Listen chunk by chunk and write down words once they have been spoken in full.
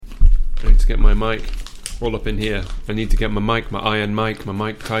get my mic all up in here. I need to get my mic, my Iron Mike, my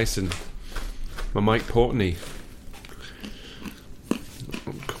Mike Tyson, my Mike Portney.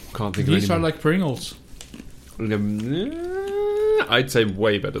 Can't think of These are like Pringles. I'd say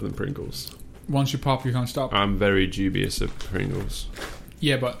way better than Pringles. Once you pop, you can't stop. I'm very dubious of Pringles.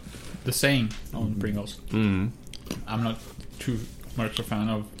 Yeah, but the saying on Pringles. Mm. I'm not too much a fan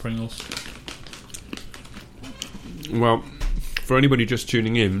of Pringles. Well, for anybody just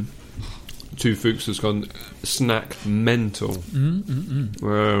tuning in, Two Fuchs has gone snack mental.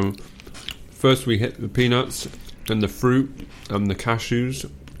 First we hit the peanuts and the fruit and the cashews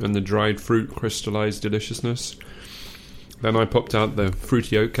and the dried fruit crystallised deliciousness. Then I popped out the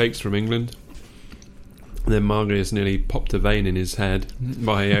fruity oatcakes from England. And then Marius nearly popped a vein in his head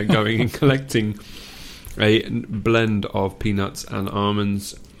by going and collecting a blend of peanuts and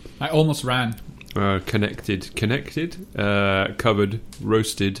almonds. I almost ran. Covered,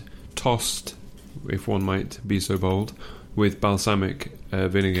 roasted, tossed, if one might be so bold, with balsamic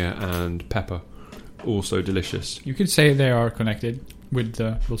vinegar and pepper. Also delicious. You could say they are connected with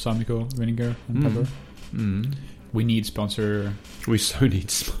the balsamico vinegar and pepper. Mm. We need sponsor. We so need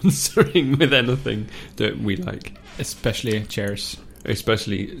sponsoring with anything that we like. Especially chairs.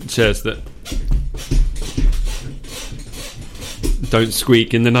 Especially chairs that don't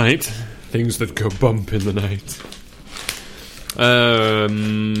squeak in the night. Things that go bump in the night.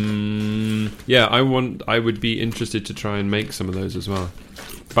 Yeah, I would be interested to try and make some of those as well.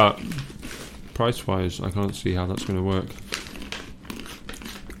 But price-wise, I can't see how that's going to work.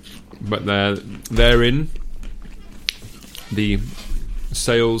 But they're in. The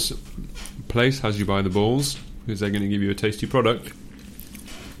sales place has you by the balls because they're going to give you a tasty product,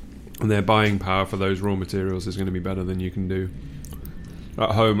 and their buying power for those raw materials is going to be better than you can do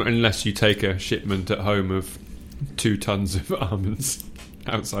at home, unless you take a shipment at home of 2 tons of almonds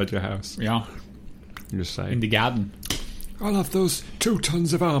outside your house. Yeah. I'm just saying. In the garden. I'll have those 2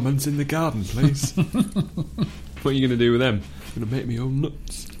 tons of almonds in the garden, please. What are you going to do with them? I'm going to make me own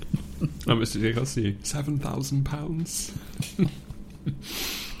nuts. How much did it cost you? £7,000.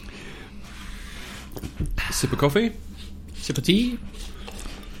 Sip of coffee? Sip of tea.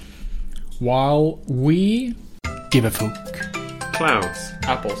 While we give a fuck. Clouds.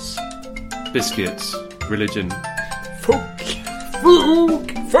 Apples. Biscuits. Religion. Fuck.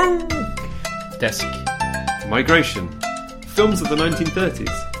 Fuck. Fuck. Desk. Migration. Films of the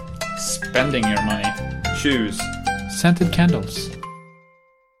 1930s. Spending your money. Shoes. Scented candles.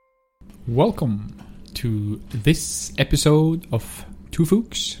 Welcome to this episode of Two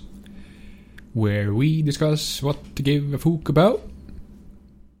Fuchs, where we discuss what to give a fuck about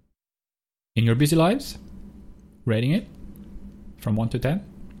in your busy lives, rating it from 1 to 10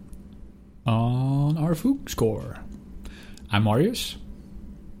 on our Fuchs score. I'm Marius,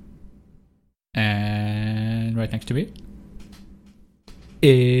 and right next to me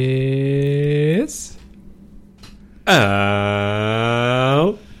is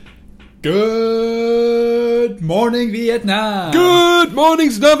Al. Good morning, Vietnam. Good morning,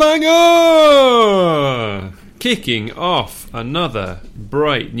 Stavanger! Kicking off another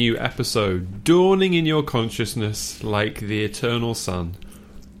bright new episode, dawning in your consciousness like the eternal sun.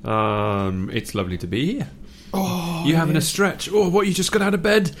 It's lovely to be here. Oh, you having a stretch? Oh, what, you just got out of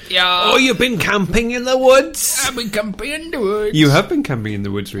bed? Yeah. Oh, you've been camping in the woods? I've been camping in the woods. You have been camping in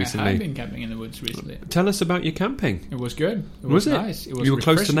the woods recently. I've been camping in the woods recently. Tell us about your camping. It was good. It was it? Nice. It was you were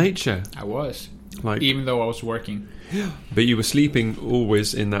close to refreshing. nature. I was. Like, even though I was working. But you were sleeping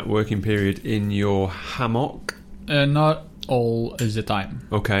always in that working period in your hammock? Not all the time.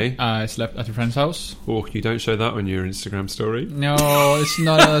 Okay. I slept at a friend's house. Oh, you don't show that on your Instagram story? No, it's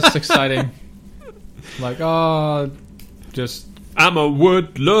not as exciting. Like, just... I'm a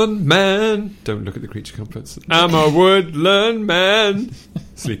woodland man. Don't look at the creature comforts. I'm a woodland man.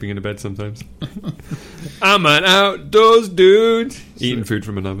 Sleeping in a bed sometimes. I'm an outdoors dude. Eating food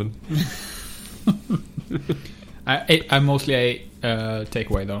from an oven. I mostly ate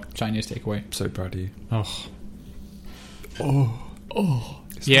takeaway, though. Chinese takeaway. So proud of you.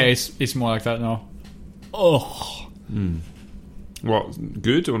 Yeah, it's more like that now. What,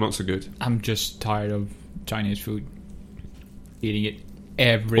 good or not so good? I'm just tired of Chinese food. Eating it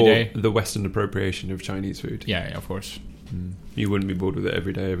every Or day. the Western appropriation of Chinese food. Yeah, of course. You wouldn't be bored with it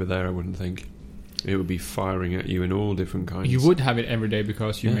every day over there, I wouldn't think. It would be firing at you in all different kinds. You would have it every day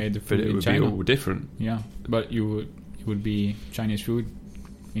because you made the food but it in would China. be all different. Yeah, but it would be Chinese food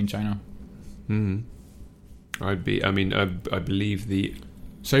in China. I believe the...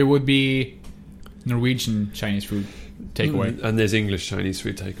 So it would be Norwegian Chinese food takeaway. And there's English Chinese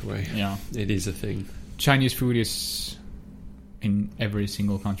food takeaway. Yeah. It is a thing. Chinese food is in every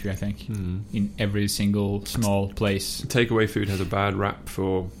single country, I think. In every single small place. Takeaway food has a bad rap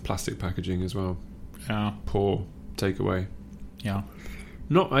for plastic packaging as well. Yeah. Poor takeaway. Yeah.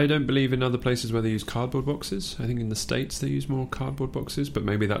 I don't believe in other places where they use cardboard boxes. I think in the States they use more cardboard boxes, but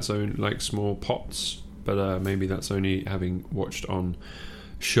maybe that's only like small pots. But maybe that's only having watched on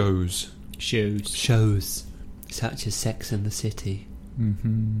shows such as Sex and the City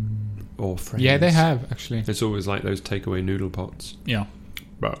or Friends. Yeah, they have actually. It's always like those takeaway noodle pots. Yeah.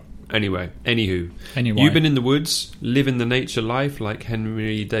 But anyway, you've been in the woods, living the nature life like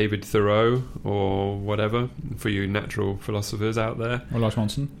Henry David Thoreau or whatever, for you natural philosophers out there. Or Lars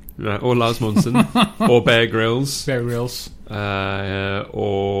Monson. Or Lars Monson. Or Bear Grylls. Bear Grylls.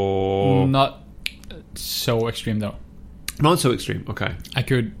 Or... Not so extreme, though. Not so extreme, okay. I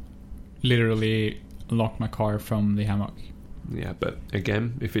could literally lock my car from the hammock. Yeah, but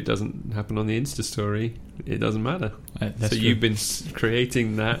again, if it doesn't happen on the Insta story, it doesn't matter. That's so true. you've been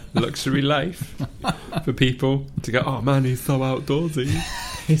creating that luxury life for people to go, oh man, he's so outdoorsy.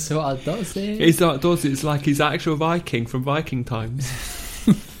 He's so outdoorsy. He's so outdoorsy. It's like he's actual Viking from Viking times.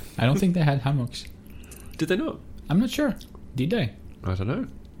 I don't think they had hammocks. Did they not? I'm not sure. Did they? I don't know.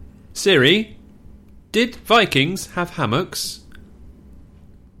 Siri, did Vikings have hammocks?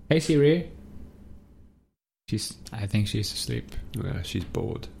 Hey Siri. I think she's asleep. Yeah, she's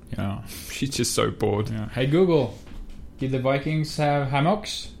bored. Yeah. She's just so bored. Yeah. Hey Google, did the Vikings have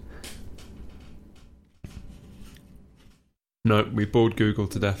hammocks? No, we bored Google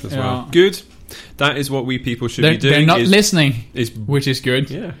to death as Yeah. well. Good. That is what we people should be doing. They're not listening, is which is good.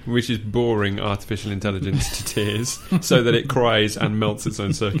 Yeah, which is boring artificial intelligence to tears, so that it cries and melts its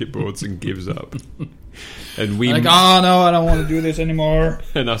own circuit boards and gives up. And we, like, oh no, I don't want to do this anymore.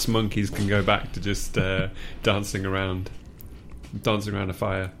 And us monkeys can go back to just dancing around a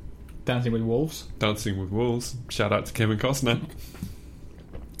fire, Dancing with wolves. dancing with wolves. Shout out to Kevin Costner.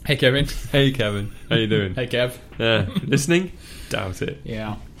 Hey Kevin. Hey Kevin, how you doing? Hey Kev. Yeah, listening? Doubt it.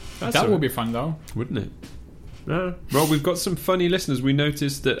 Yeah. That's That all would right. be fun though. Wouldn't it? Well, we've got some funny listeners. We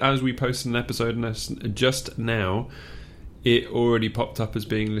noticed that as we posted an episode just now, it already popped up as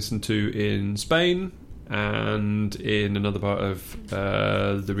being listened to in Spain and in another part of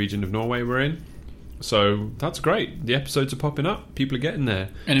the region of Norway we're in. So that's great. The episodes are popping up. People are getting there.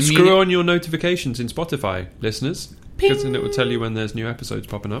 And Screw on your notifications in Spotify, listeners, because then it will tell you when there's new episodes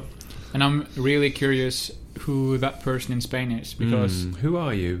popping up. And I'm really curious who that person in Spain is, because Who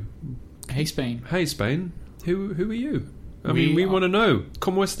are you? hey Spain. Hey Spain, who are you? I We mean, we are- want to know.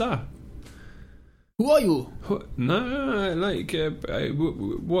 ¿Cómo está? Who are you? No, like,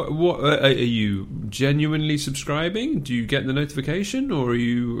 what are you genuinely subscribing? Do you get the notification, or are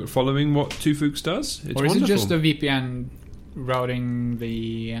you following what Two Fooks does? It's Or is wonderful. it just a VPN routing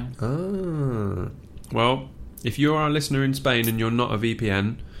the... Well, if you are a listener in Spain and you're not a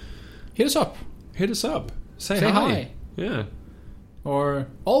VPN, Hit us up. hit us up. Say Say hi. hi. Yeah. Or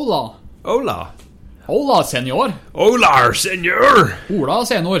hola. Hola. Hola, senor. Hola, senor. Hola,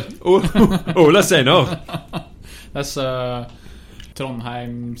 senor. Hola, senor. That's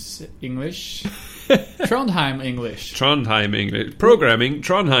Trondheim's English. Trondheim English. Trondheim English. Programming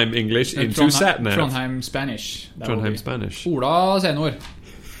Trondheim English into SatNav. Trondheim Spanish. That would Trondheim be. Spanish. Hola, senor.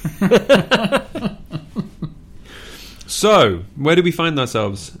 So, where do we find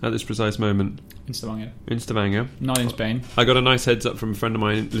ourselves at this precise moment? In Stavanger. In Stavanger. Not in Spain. I got a nice heads up from a friend of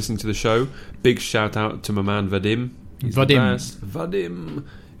mine listening to the show. Big shout out to my man Vadim. He's the Vadim. best. Vadim,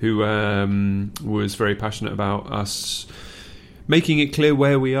 who was very passionate about us making it clear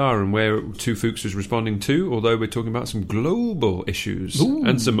where we are and where Two Fooks was responding to, although we're talking about some global issues Ooh.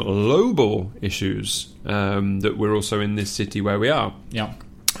 and some global issues that we're also in this city where we are. Yeah.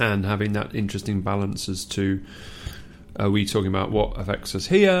 And having that interesting balance as to, are we talking about what affects us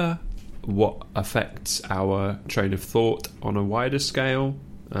here, what affects our train of thought on a wider scale,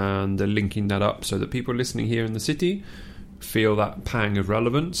 and linking that up so that people listening here in the city feel that pang of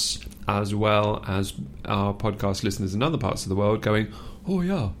relevance, as well as our podcast listeners in other parts of the world going, oh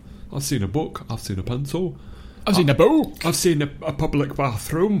yeah, I've seen a book, I've seen a pencil, I've seen a book. I've seen a public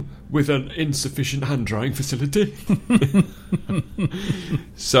bathroom with an insufficient hand drying facility.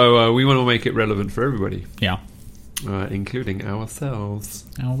 So we want to make it relevant for everybody, Yeah. including ourselves.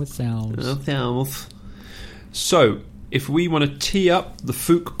 Ourselves. So, if we want to tee up the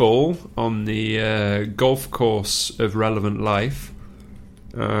Fook ball on the golf course of relevant life,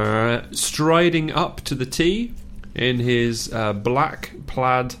 striding up to the tee in his black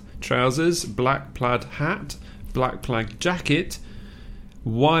plaid trousers, black plaid hat, black plaid jacket,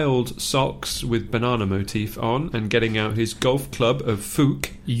 wild socks with banana motif on and getting out his golf club of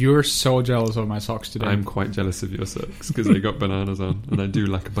Fook. You're so jealous of my socks today. I'm quite jealous of your socks because they got bananas on, and I do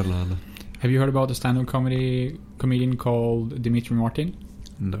like a banana. Have you heard about the stand-up comedian called Dimitri Martin?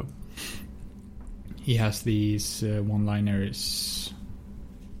 No. He has these one-liners.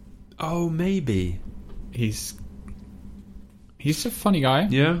 Oh, maybe. He's a funny guy.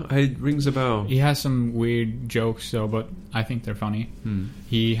 Yeah, it rings a bell. He has some weird jokes though, but I think they're funny.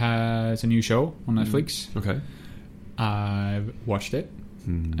 He has a new show on Netflix. Okay. I've watched it.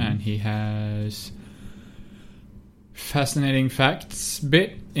 And he has fascinating facts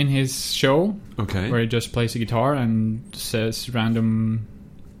bit in his show. Okay. Where he just plays a guitar and says random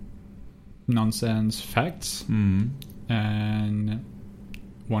nonsense facts. And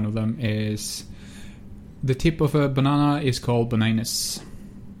one of them is the tip of a banana is called bananas.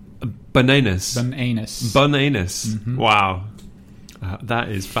 Bananas. Bananas. Bananas. Wow. That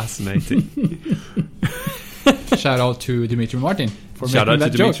is fascinating. Shout out to Dimitri Martin for Shout making out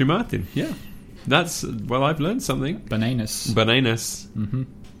that to joke. Dimitri Martin. Yeah. That's, well, I've learned something. Bananas. Bananas.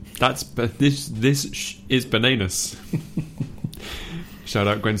 That's, this is bananas. Shout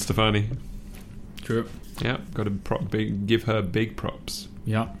out Gwen Stefani. True. Yeah, got to give her big props.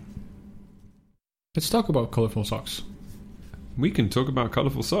 Yeah. Let's talk about colourful socks. We can talk about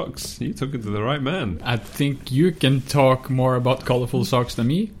colourful socks. You're talking to the right man. I think you can talk more about colourful socks than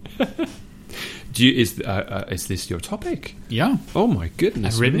me. Is this your topic? Yeah. Oh my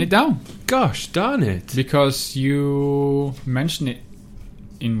goodness. I've written it down. Gosh darn it. Because you mentioned it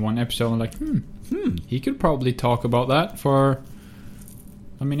in one episode. I'm like, he could probably talk about that for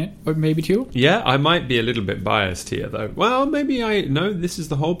a minute or maybe two. Yeah, I might be a little bit biased here though. Well, maybe this is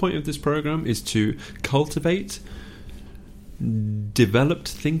the whole point of this program, is to cultivate developed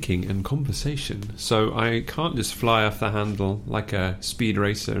thinking and conversation. So I can't just fly off the handle like a speed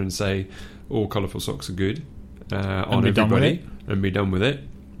racer and say all colourful socks are good on everybody and be done with it.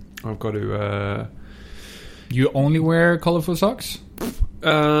 I've got to... You only wear colourful socks?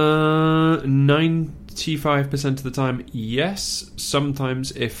 95% of the time, yes.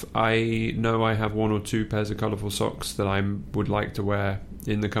 Sometimes if I know I have one or two pairs of colourful socks that I would like to wear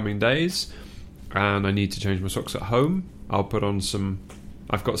in the coming days and I need to change my socks at home, I'll put on some...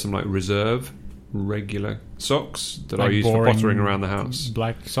 I've got some like reserve regular socks that like I use for pottering around the house.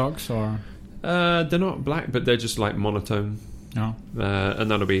 Black socks or... They're not black, but they're just like monotone. No. And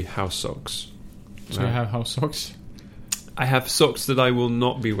that'll be house socks. So you have house socks? I have socks that I will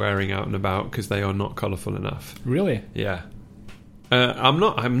not be wearing out and about because they are not colourful enough. Really? Yeah. I'm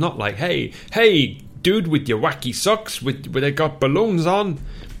not like, hey, dude with your wacky socks where they got balloons on.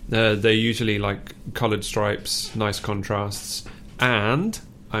 They're usually like coloured stripes, nice contrasts, and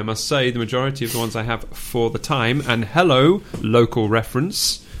I must say the majority of the ones I have for the time, and hello, local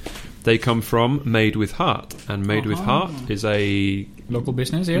reference, they come from Made with Heart, and Made with Heart is a local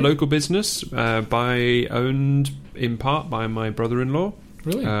business here? Local business, owned in part by my brother-in-law,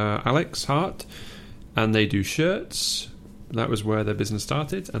 really, Alex Hart, and they do shirts. That was where their business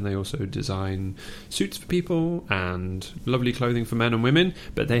started, and they also design suits for people and lovely clothing for men and women,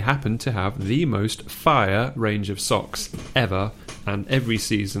 but they happen to have the most fire range of socks ever, and every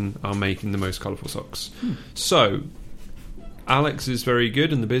season are making the most colourful socks. So Alex is very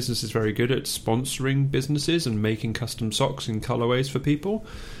good, and the business is very good at sponsoring businesses and making custom socks in colourways for people.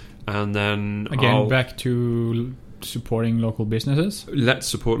 And then again, back to supporting local businesses. Let's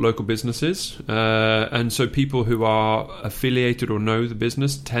support local businesses, and so people who are affiliated or know the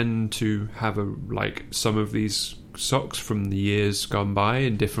business tend to have some of these socks from the years gone by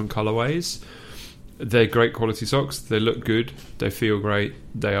in different colorways. They're great quality socks. They look good. They feel great.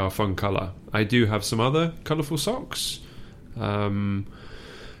 They are fun color. I do have some other colorful socks, and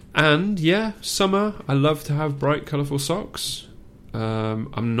yeah, summer I love to have bright colorful socks.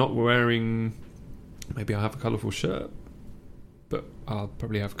 I'm not wearing... Maybe I'll have a colourful shirt, but I'll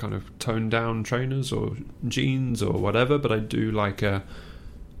probably have kind of toned down trainers or jeans or whatever, but I do like a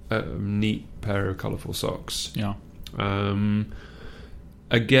neat pair of colourful socks. Yeah.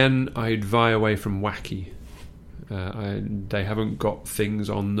 Again, I'd vie away from wacky. They haven't got things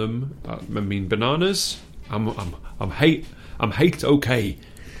on them. I mean, bananas. I'm hate okay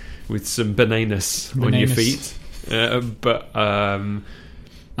with some bananas on your feet. But I'm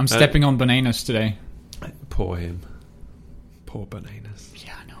stepping on bananas today. Poor him. Poor bananas.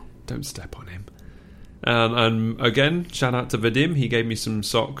 Yeah, I know. Don't step on him. And again, shout out to Vadim. He gave me some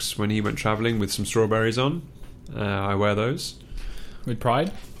socks when he went travelling with some strawberries on. I wear those. With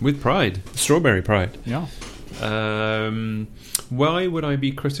pride? With pride. Strawberry pride. Yeah. Why would I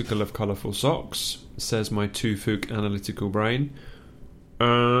be critical of colourful socks, says my 2 Fook analytical brain?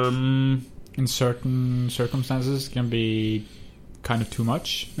 In certain circumstances, can be kind of too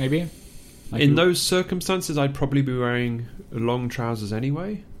much, maybe. Like In those circumstances, I'd probably be wearing long trousers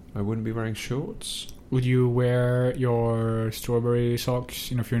anyway. I wouldn't be wearing shorts. Would you wear your strawberry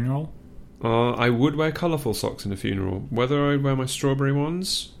socks in a funeral? I would wear colourful socks in a funeral. Whether I'd wear my strawberry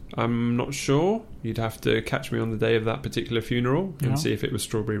ones, I'm not sure. You'd have to catch me on the day of that particular funeral and see if it was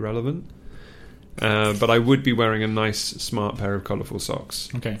strawberry relevant. But I would be wearing a nice, smart pair of colourful socks.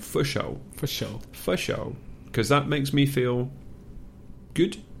 Okay. For show. For sure. For show. Because that makes me feel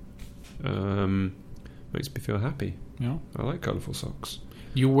good. Makes me feel happy. Yeah. I like colourful socks.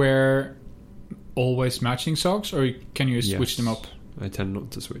 You wear always matching socks, or can you switch them up? I tend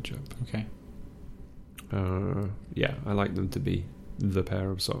not to switch up. Okay. Yeah, I like them to be the pair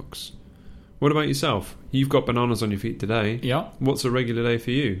of socks. What about yourself? You've got bananas on your feet today. Yeah. What's a regular day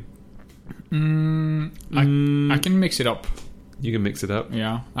for you? I can mix it up. You can mix it up.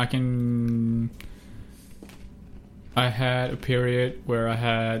 Yeah, I can. I had a period where I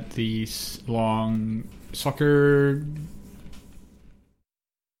had these long soccer,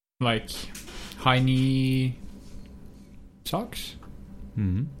 like high knee socks,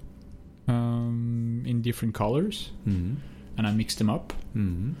 in different colors, and I mixed them up.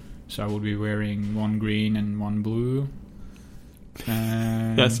 So I would be wearing one green and one blue.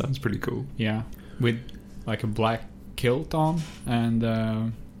 That sounds pretty cool. Yeah, with like a black kilt on, and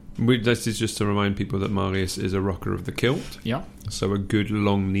this is just to remind people that Marius is a rocker of the kilt. Yeah. So a good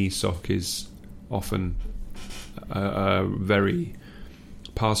long knee sock is often a very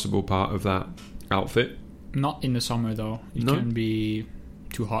passable part of that outfit. Not in the summer though. It can be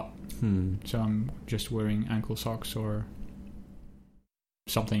too hot. So I'm just wearing ankle socks or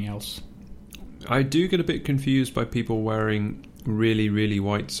something else. I do get a bit confused by people wearing really, really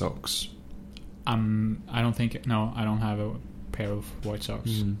white socks. I don't have a pair of white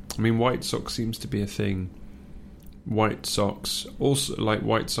socks. I mean, white socks seems to be a thing. White socks, also like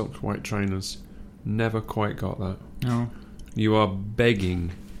white socks, white trainers, never quite got that. No. You are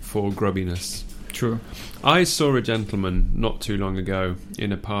begging for grubbiness. True. I saw a gentleman not too long ago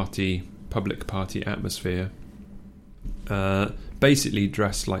in a public party atmosphere, basically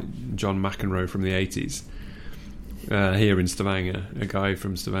dressed like John McEnroe from the 80s, here in Stavanger, a guy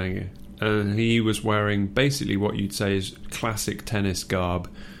from Stavanger. And he was wearing basically what you'd say is classic tennis garb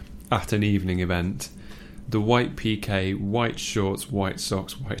at an evening event. The white PK, white shorts, white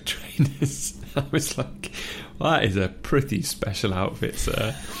socks, white trainers. I was like, that is a pretty special outfit,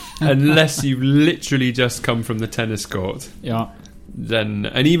 sir. Unless you've literally just come from the tennis court. Yeah. Then,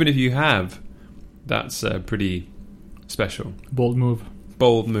 and even if you have, that's pretty special. Bold move.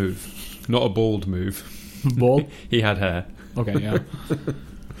 Bold move. Not a bald move. Bald? He had hair. Okay, yeah.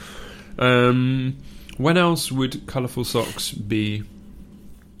 When else would colourful socks be?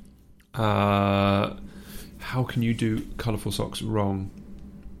 How can you do colourful socks wrong?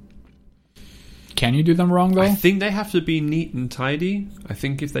 Can you do them wrong though? I think they have to be neat and tidy. I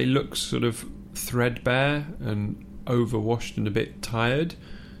think if they look sort of threadbare and overwashed and a bit tired,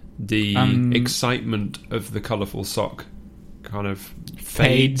 the excitement of the colourful sock kind of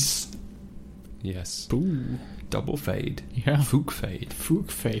fades. Yes. Ooh. Double fade. Yeah. Fook fade.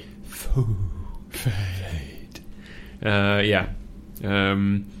 Fook fade. Fook fade. Yeah.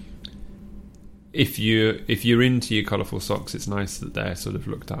 If you're into your colourful socks, it's nice that they're sort of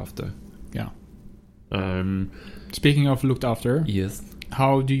looked after. Yeah. Speaking of looked after, yes.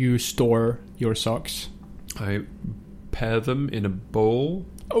 How do you store your socks? I pair them in a bowl.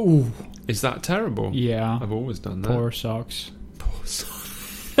 Oh, is that terrible? Yeah, I've always done that. Poor socks. Poor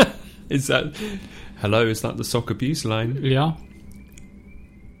socks. Is that? Hello, is that the sock abuse line? Yeah.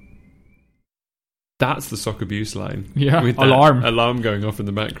 That's the sock abuse line. Yeah, with alarm going off in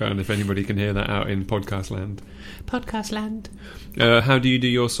the background, if anybody can hear that out in podcast land. How do you do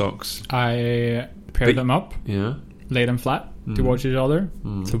your socks? I pair them up. Yeah. Lay them flat towards each other.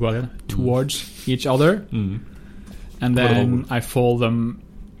 Towards each other. And then I fold them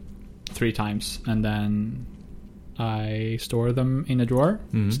 3 times. And then I store them in a drawer,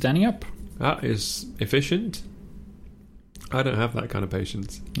 standing up. That is efficient. I don't have that kind of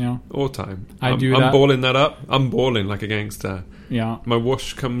patience. Yeah. Or time. I'm balling that up. I'm balling like a gangster. Yeah. My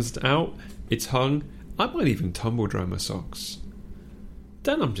wash comes out. It's hung. I might even tumble dry my socks.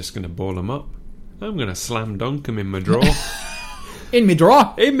 Then I'm just going to ball them up. I'm going to slam dunk them in my drawer. In my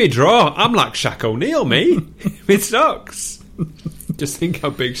drawer? In my drawer. I'm like Shaq O'Neal, me. With socks. Just think how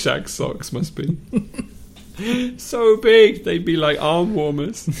big Shaq's socks must be. So big. They'd be like arm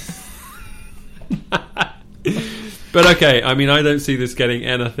warmers. But okay, I mean, I don't see this getting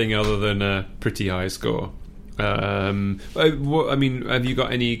anything other than a pretty high score. I mean, have you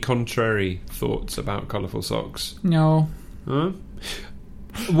got any contrary thoughts about colourful socks? No. Huh?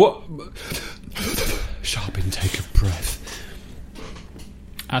 What? Sharp intake of breath.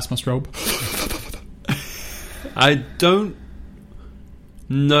 Asthma strobe. I don't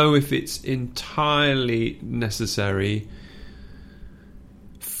know if it's entirely necessary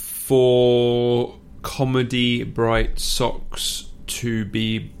for comedy bright socks to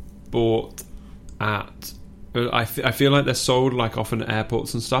be bought at. I feel like they're sold like often at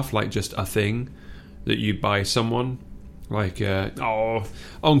airports and stuff, like just a thing that you buy someone. Like,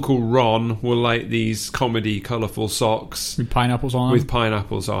 Uncle Ron will like these comedy colourful socks With pineapples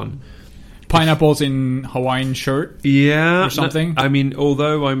on. Pineapples in Hawaiian shirt. Yeah. Or something. I mean,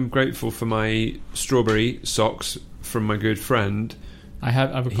 although I'm grateful for my strawberry socks from my good friend, I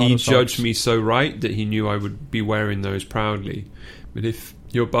have avocado he socks. judged me so right that he knew I would be wearing those proudly. But if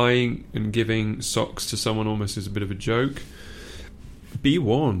you're buying and giving socks to someone almost as a bit of a joke, be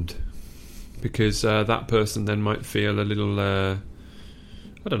warned. Because that person then might feel a little, I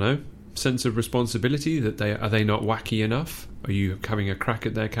don't know, sense of responsibility that are they not wacky enough? Are you having a crack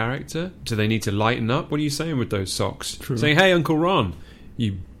at their character? Do they need to lighten up? What are you saying with those socks? True. Saying, hey, Uncle Ron,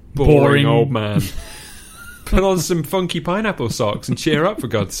 you boring old man. Put on some funky pineapple socks and cheer up, for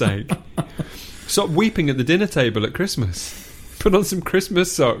God's sake. Stop weeping at the dinner table at Christmas. Put on some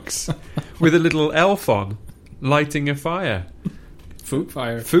Christmas socks with a little elf on, lighting a fire.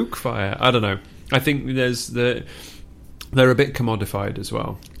 Fook fire. I don't know. I think they're a bit commodified as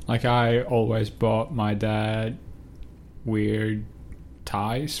well. Like, I always bought my dad weird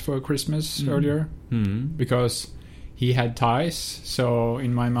ties for Christmas earlier because he had ties. So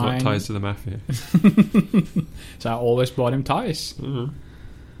in my mind, not ties to the mafia. So I always bought him ties. Mm-hmm.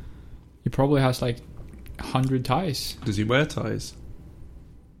 He probably has like 100 ties. Does he wear ties?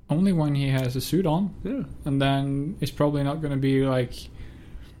 Only when he has a suit on. Yeah. And then it's probably not going to be like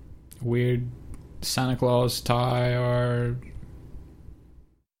weird Santa Claus tie or...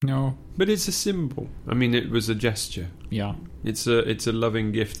 No. But it's a symbol. I mean, it was a gesture. Yeah. It's a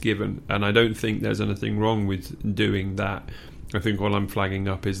loving gift given. And I don't think there's anything wrong with doing that. I think what I'm flagging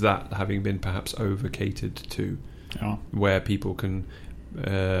up is that having been perhaps over-catered to. Yeah. Where people can...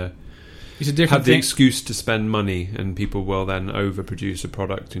 It's a different have the thing. excuse to spend money, and people will then overproduce a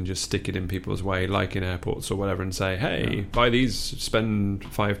product and just stick it in people's way, like in airports or whatever, and say, hey, buy these, spend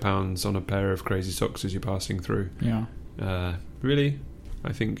 £5 on a pair of crazy socks as you're passing through. Yeah. Really?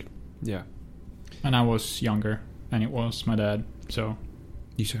 I think, yeah. And I was younger, and it was my dad, so...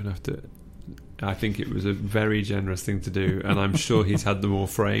 You don't have to... I think it was a very generous thing to do, and I'm sure he's had them all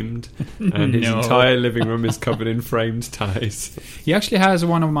framed, and his entire living room is covered in framed ties. He actually has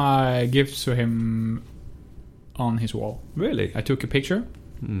one of my gifts to him on his wall. Really? I took a picture.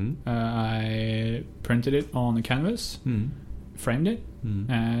 I printed it on a canvas, framed it,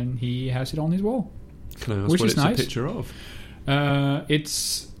 and he has it on his wall. Can I ask which what is it's nice. a picture of?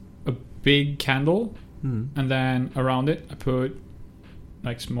 It's a big candle, and then around it I put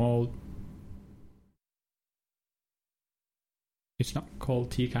like small... It's not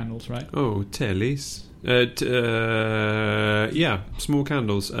called tea candles, right? Oh, telis. Yeah, small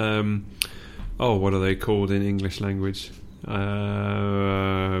candles. What are they called in English language?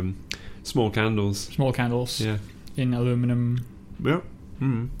 Small candles. Small candles. Yeah. In aluminum. Yeah.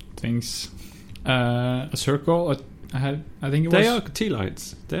 Things. A circle. I think it was. They are tea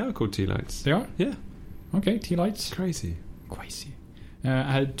lights. They are called tea lights. They are? Yeah. Okay, tea lights. Crazy.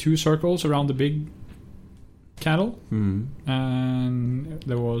 I had 2 circles around the big candle, and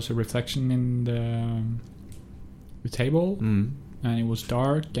there was a reflection in the table, and it was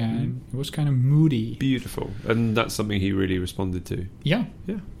dark, and it was kind of moody. Beautiful. And that's something he really responded to. Yeah.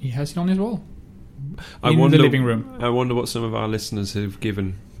 He has it on his wall. I in wonder, the living room. I wonder what some of our listeners have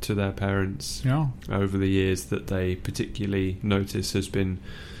given to their parents over the years that they particularly notice has been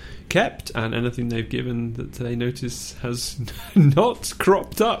kept, and anything they've given that they notice has not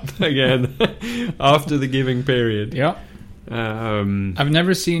cropped up again after the giving period. Yeah. I've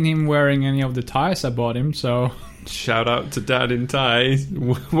never seen him wearing any of the ties I bought him, so... Shout out to Dad in ties.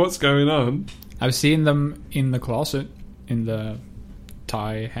 What's going on? I've seen them in the closet, in the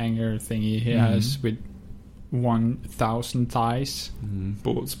tie hanger thingy he has with 1,000 ties.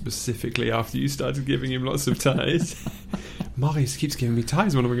 Bought specifically after you started giving him lots of ties. Marius keeps giving me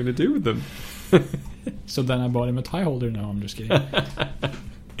ties. What am I going to do with them? So then I bought him a tie holder. No, I'm just kidding.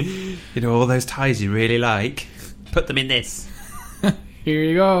 You know, all those ties you really like, put them in this. Here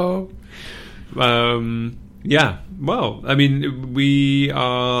you go. Yeah, well, I mean, we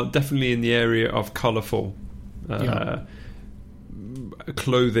are definitely in the area of colourful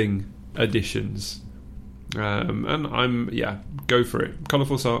clothing additions. And go for it.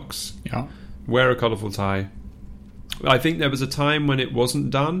 Colourful socks. Yeah. Wear a colourful tie. I think there was a time when it wasn't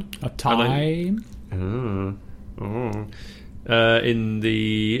done. A time? In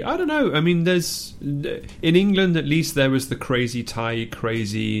the... I don't know. I mean, there's... In England, at least, there was the crazy tie,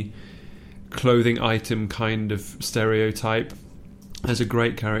 crazy clothing item kind of stereotype. There's a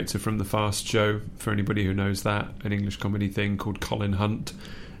great character from The Fast Show, for anybody who knows that, an English comedy thing called Colin Hunt.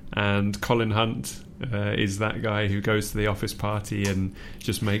 And Colin Hunt is that guy who goes to the office party and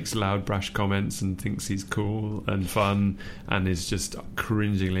just makes loud, brash comments and thinks he's cool and fun and is just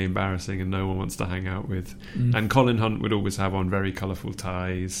cringingly embarrassing and no one wants to hang out with. And Colin Hunt would always have on very colourful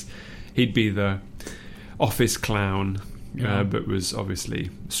ties. He'd be the office clown, but was obviously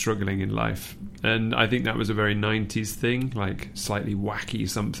struggling in life. And I think that was a very 90s thing, like slightly wacky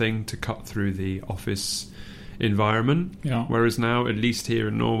something to cut through the office environment. Whereas now, at least here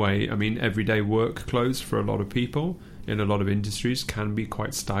in Norway, I mean, everyday work clothes for a lot of people in a lot of industries can be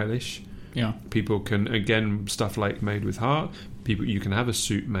quite stylish. People can, again, stuff like Made with Heart, you can have a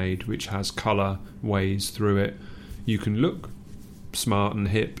suit made which has colour ways through it. You can look smart and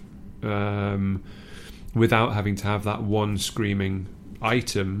hip without having to have that one screaming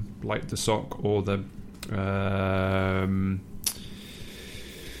item like the sock or the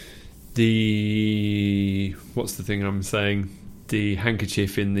what's the thing I'm saying? The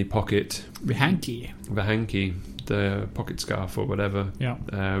handkerchief in the pocket. The hanky. The pocket scarf or whatever.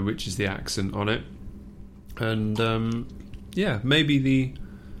 Which is the accent on it. And maybe the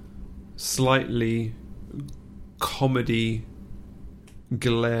slightly comedy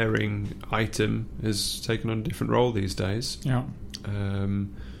glaring item has taken on a different role these days.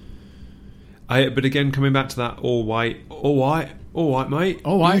 But again, coming back to that all white, mate. All white.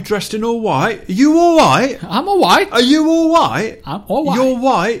 Are you dressed in all white? Are you all white? I'm all white. Are you all white? I'm all white. You're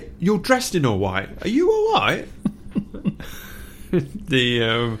white. You're dressed in all white. Are you all white?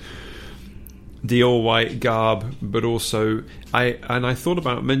 The all white garb, but also I thought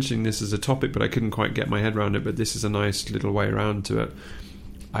about mentioning this as a topic, but I couldn't quite get my head around it. But this is a nice little way around to it.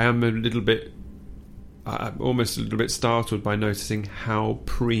 I am almost a little bit startled by noticing how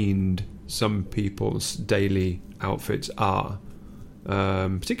preened some people's daily outfits are,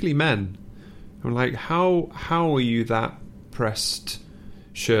 particularly men. I'm like, how are you that pressed?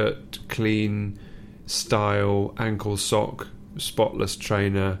 Shirt, clean, style, ankle sock, spotless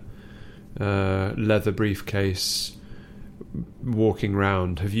trainer, leather briefcase, walking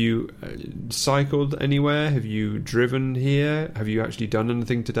round. Have you cycled anywhere? Have you driven here? Have you actually done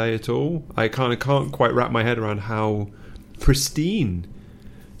anything today at all? I kind of can't quite wrap my head around how pristine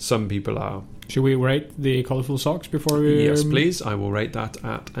some people are. Should we rate the colourful socks before we... Yes, please. I will rate that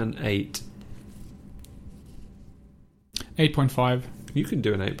at an 8. 8.5. You can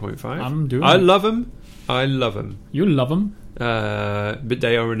do an 8.5. I'm doing I love them. I love them. You love them? But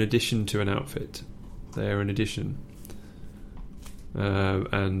they are an addition to an outfit. They are an addition.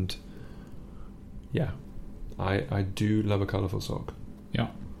 And yeah, I do love a colourful sock. Yeah.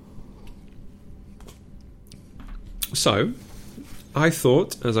 So, I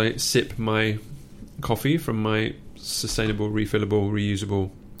thought, as I sip my coffee from my sustainable, refillable,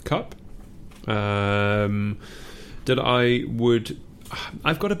 reusable cup, that I would...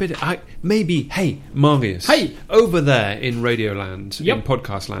 I've got a bit... maybe... Hey, Marius. Hey! Over there in Radioland, Yep. in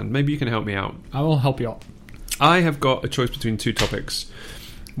podcast land, maybe you can help me out. I will help you out. I have got a choice between two topics.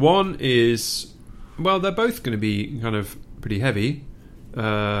 One is... Well, they're both going to be kind of pretty heavy. But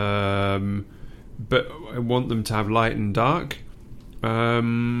I want them to have light and dark.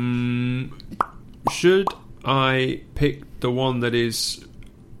 Should I pick the one that is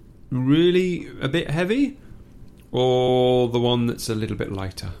really a bit heavy, or the one that's a little bit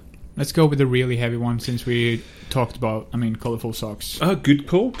lighter? Let's go with the really heavy one, since we talked about, colourful socks. Oh, good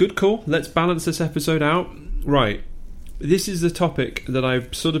call. Let's balance this episode out. Right. This is the topic that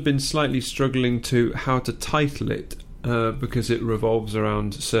I've sort of been slightly struggling to how to title it, because it revolves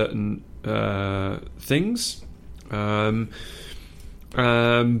around certain things. But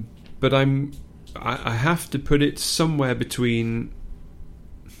I have to put it somewhere between...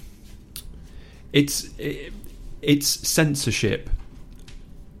 It's censorship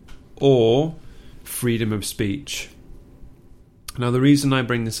or freedom of speech. Now, the reason I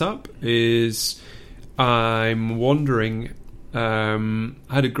bring this up is I'm wondering... I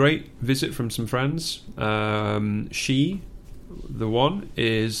had a great visit from some friends. She, the one,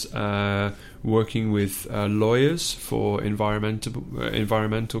 is working with lawyers for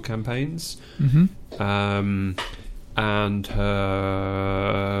environmental campaigns. Mm-hmm. And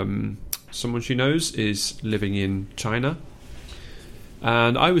her... someone she knows is living in China,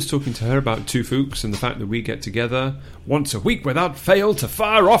 And I was talking to her about Two Fuchs and the fact that we get together once a week without fail to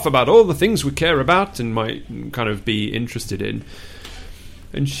fire off about all the things we care about and might kind of be interested in.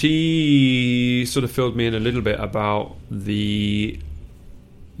 And she sort of filled me in a little bit about the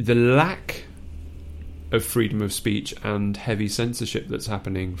lack of freedom of speech and heavy censorship that's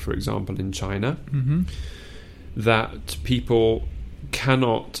happening, for example, in China. Mm-hmm. That people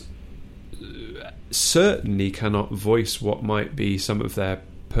certainly cannot voice what might be some of their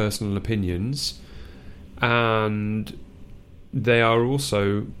personal opinions, and they are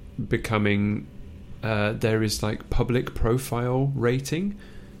also becoming there is like public profile rating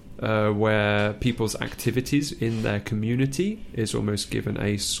where people's activities in their community is almost given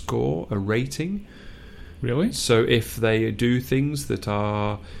a score, a rating. Really? So if they do things that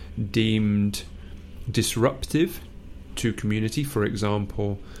are deemed disruptive to community, for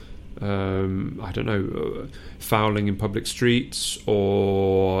example, I don't know, fouling in public streets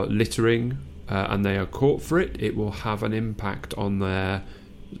or littering, and they are caught for it, it will have an impact on their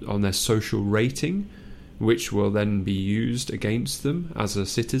social rating, which will then be used against them as a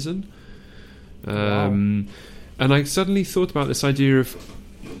citizen. Wow. And I suddenly thought about this idea of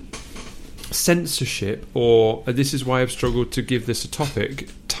censorship, or this is why I've struggled to give this a topic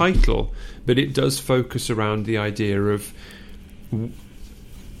title, but it does focus around the idea of,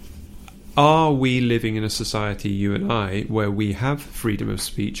 are we living in a society, you and I, where we have freedom of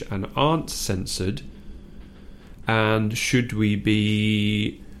speech and aren't censored? And should we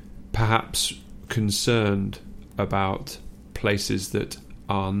be perhaps concerned about places that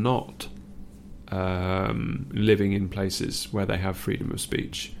are not living in places where they have freedom of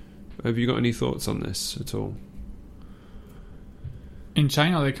speech? Have you got any thoughts on this at all? In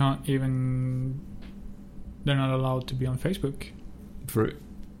China, they can't even... They're not allowed to be on Facebook.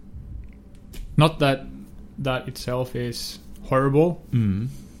 Not that itself is horrible,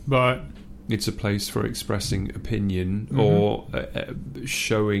 but... It's a place for expressing opinion, or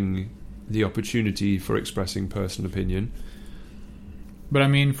showing the opportunity for expressing personal opinion. But I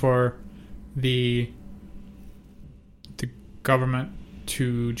mean, for the government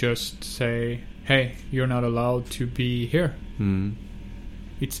to just say, "Hey, you're not allowed to be here,"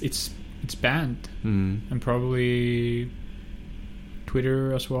 it's banned, and probably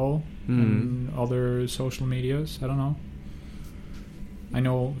Twitter as well, and other social medias. I don't know. I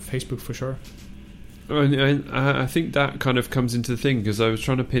know Facebook for sure. I think that kind of comes into the thing, because I was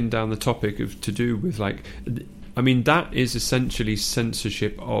trying to pin down the topic to do with, like, I mean, that is essentially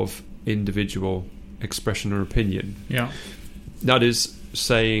censorship of individual expression or opinion. Yeah. That is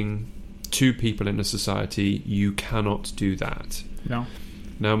saying to people in a society, you cannot do that. No.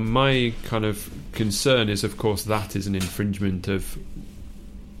 Now, my kind of concern is, of course, that is an infringement of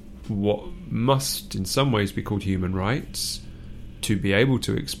what must in some ways be called human rights, to be able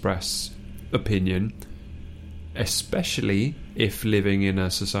to express opinion, especially if living in a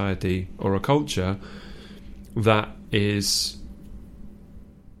society or a culture that is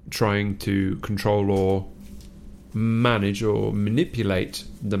trying to control or manage or manipulate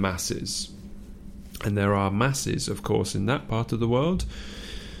the masses. And there are masses, of course, in that part of the world.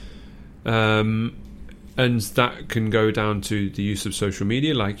 And that can go down to the use of social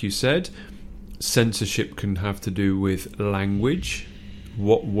media, like you said. Censorship can have to do with language,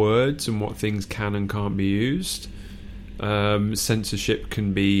 what words and what things can and can't be used. Censorship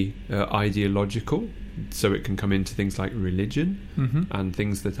can be ideological, so it can come into things like religion and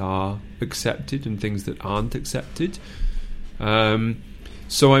things that are accepted and things that aren't accepted.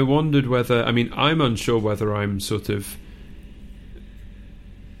 So I wondered whether, I mean, I'm unsure whether I'm sort of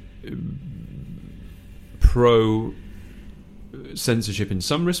pro censorship in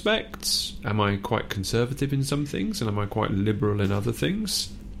some respects. Am I quite conservative in some things, and am I quite liberal in other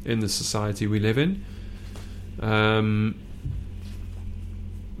things in the society we live in? But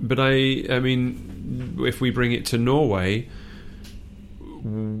I mean, if we bring it to Norway,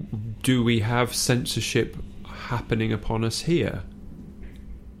 do we have censorship happening upon us here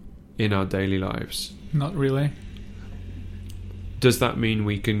in our daily lives? Not really. Does that mean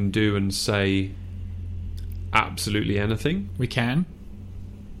we can do and say absolutely anything? We can.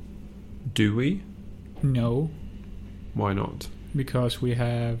 Do we? No. Why not? Because we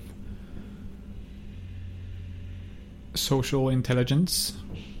have social intelligence.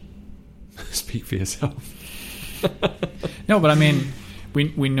 Speak for yourself. No, but I mean,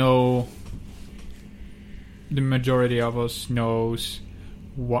 we know, the majority of us knows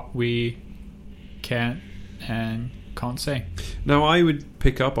what we can and can't say. Now, I would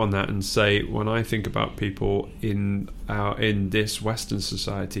pick up on that and say, when I think about people in this Western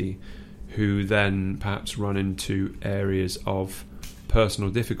society who then perhaps run into areas of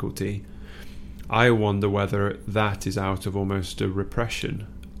personal difficulty, I wonder whether that is out of almost a repression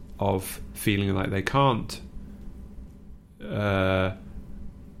of feeling like they can't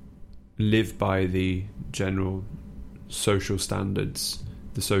live by the general social standards,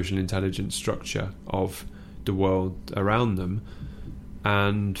 the social intelligence structure of the world around them,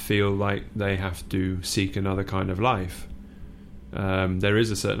 and feel like they have to seek another kind of life. There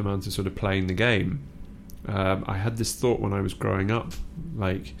is a certain amount of sort of playing the game. I had this thought when I was growing up,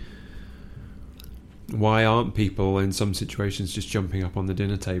 like, why aren't people in some situations just jumping up on the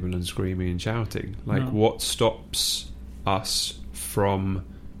dinner table and screaming and shouting? Like, what stops us from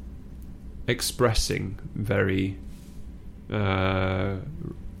expressing very in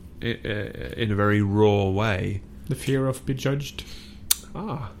a very raw way? The fear of being judged.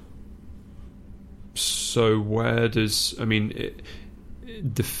 So where does, I mean,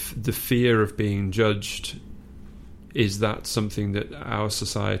 the fear of being judged, is that something that our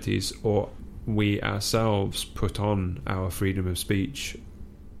societies or we ourselves put on our freedom of speech?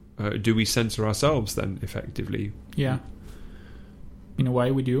 Do we censor ourselves then effectively? Yeah, in a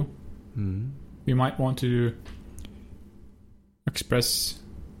way we do. We might want to express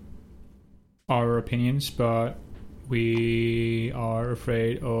our opinions, but we are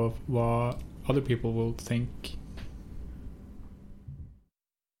afraid of what other people will think.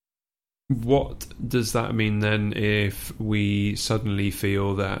 What does that mean then if we suddenly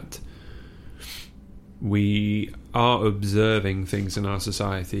feel that we are observing things in our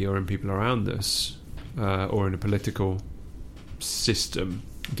society or in people around us, or in a political system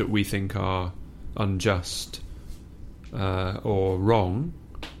that we think are unjust or wrong,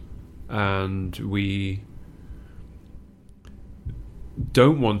 and we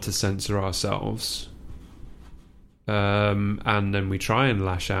don't want to censor ourselves, and then we try and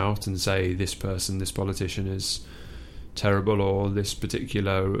lash out and say this person, this politician is terrible, or this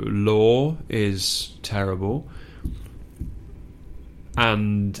particular law is terrible,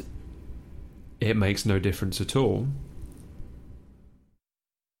 and it makes no difference at all.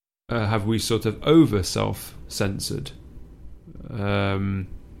 Have we sort of over self-censored?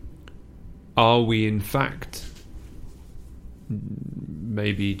 Are we in fact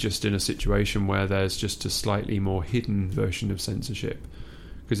maybe just in a situation where there's just a slightly more hidden version of censorship?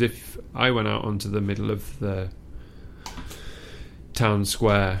 Because if I went out onto the middle of the town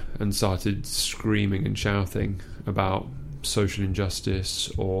square and started screaming and shouting about social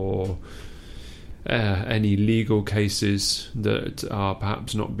injustice or any legal cases that are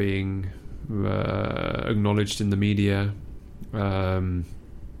perhaps not being acknowledged in the media,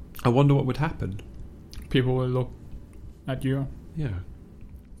 I wonder what would happen. People will look at you. Yeah,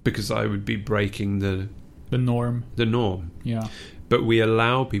 because I would be breaking the norm. The norm. Yeah. But we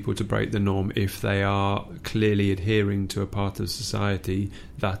allow people to break the norm if they are clearly adhering to a part of society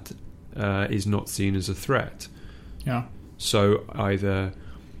that is not seen as a threat. Yeah. So either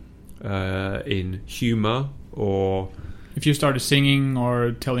in humour, or if you started singing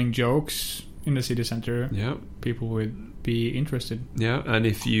or telling jokes in the city centre, yeah, people would be interested. Yeah, and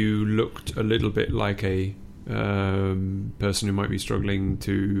if you looked a little bit like a person who might be struggling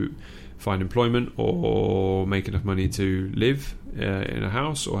to find employment or make enough money to live in a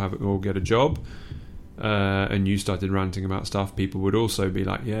house or get a job, and you started ranting about stuff, people would also be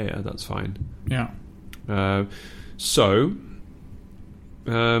like, yeah, that's fine. Yeah. So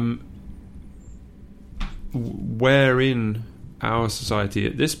where in our society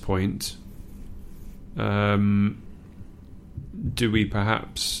at this point do we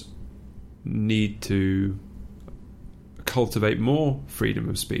perhaps need to cultivate more freedom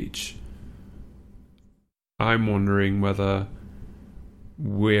of speech? I'm wondering whether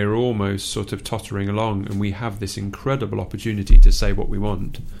we're almost sort of tottering along and we have this incredible opportunity to say what we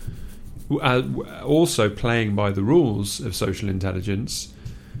want, also playing by the rules of social intelligence,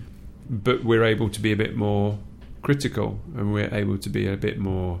 but we're able to be a bit more critical and we're able to be a bit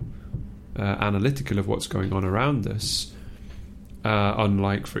more analytical of what's going on around us,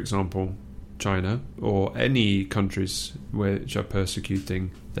 unlike, for example, China or any countries which are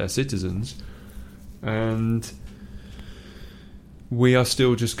persecuting their citizens. And we are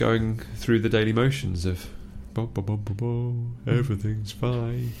still just going through the daily motions of everything's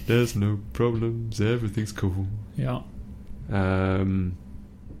fine, there's no problems, everything's cool. Yeah.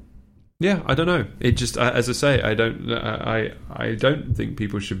 Yeah, I don't know. It just, as I say, I don't think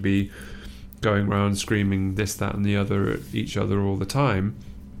people should be going around screaming this, that, and the other at each other all the time.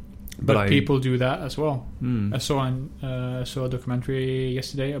 But people do that as well. Mm. I saw a documentary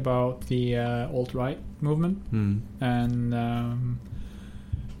yesterday about the alt-right movement, and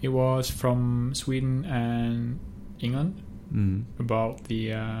it was from Sweden and England, about the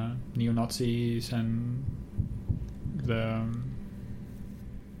neo-Nazis and the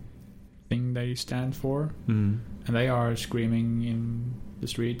thing they stand for, and they are screaming in the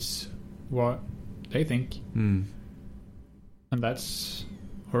streets what they think, and that's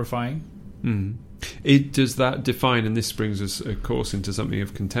horrifying. Does that define, and this brings us of course into something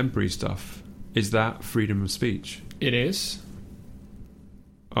of contemporary stuff, is that freedom of speech? It is.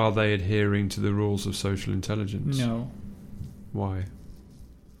 Are they adhering to the rules of social intelligence? No. Why?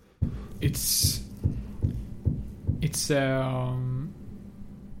 It's It's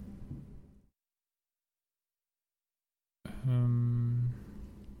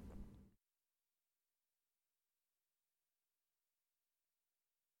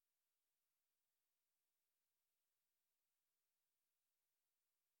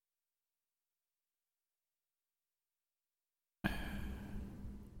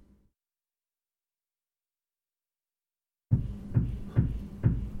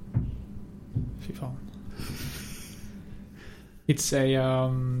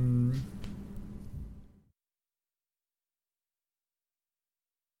a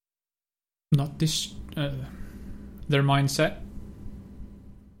not this their mindset.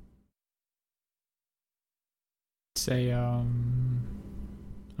 It's a I'm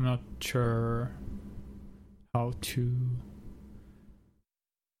not sure how to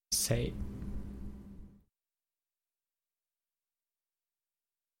say it.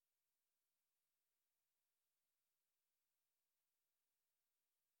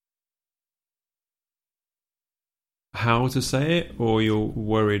 How to say it, or you're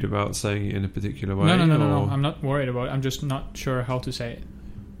worried about saying it in a particular way? No. I'm not worried about it. I'm just not sure how to say it.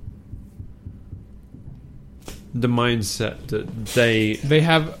 The mindset that they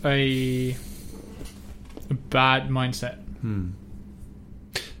have a bad mindset.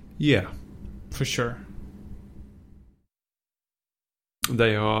 Yeah, for sure.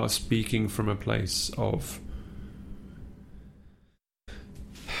 They are speaking from a place of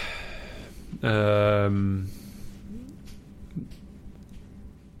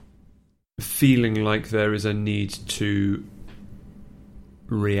feeling like there is a need to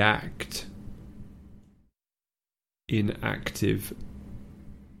react in active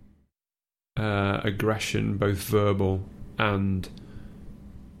aggression, both verbal and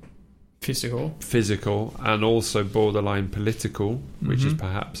physical, and also borderline political, which is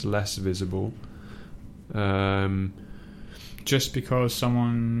perhaps less visible. Just because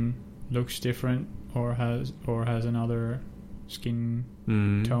someone looks different or has another skin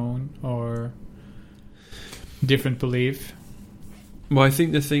tone or different belief. Well, I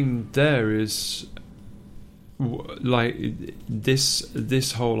think the thing there is like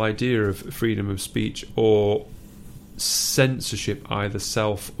this whole idea of freedom of speech or censorship, either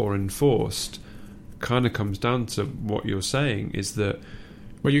self or enforced, kind of comes down to what you're saying, is that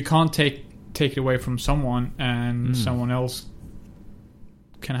well, you can't take it away from someone and someone else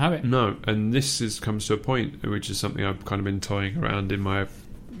can have it. No, and this comes to a point which is something I've kind of been toying around in my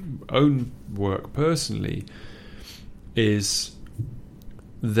own work personally, is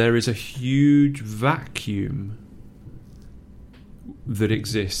there is a huge vacuum that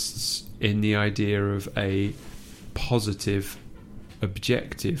exists in the idea of a positive,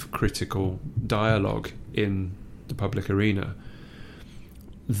 objective, critical dialogue in the public arena.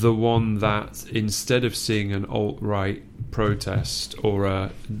 The one that, instead of seeing an alt-right protest or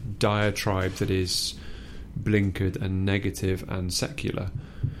a diatribe that is blinkered and negative and secular,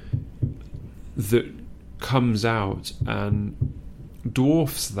 that comes out and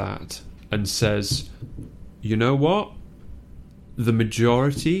dwarfs that and says, you know what? The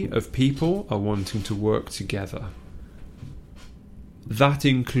majority of people are wanting to work together. That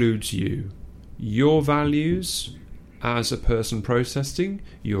includes you. Your values as a person protesting,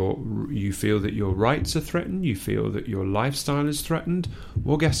 you feel that your rights are threatened, you feel that your lifestyle is threatened.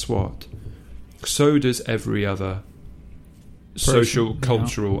 Well, guess what? So does every other social,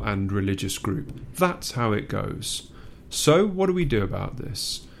 cultural and religious group. That's how it goes. So what do we do about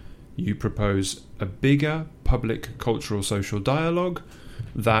this? You propose a bigger public, cultural, social dialogue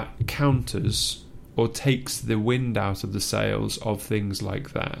that counters or takes the wind out of the sails of things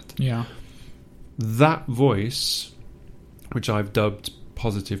like that. Yeah. That voice, which I've dubbed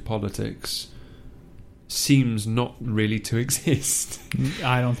positive politics, seems not really to exist.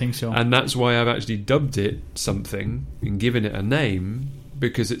 I don't think so. And that's why I've actually dubbed it something and given it a name,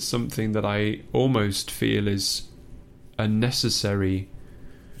 because it's something that I almost feel is a necessary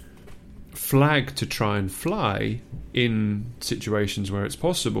flag to try and fly in situations where it's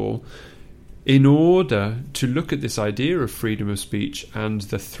possible, in order to look at this idea of freedom of speech and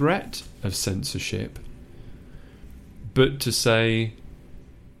the threat of censorship but to say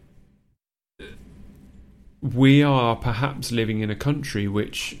we are perhaps living in a country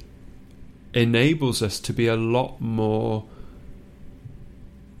which enables us to be a lot more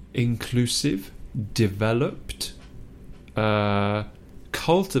inclusive, developed,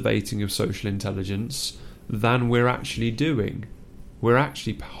 cultivating of social intelligence than we're actually doing. We're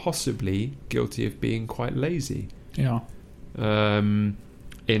actually possibly guilty of being quite lazy. Yeah. In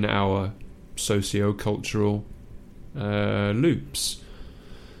our socio-cultural loops.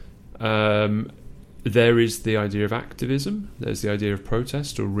 There is the idea of activism, there's the idea of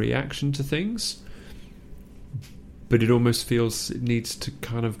protest or reaction to things, but it almost feels it needs to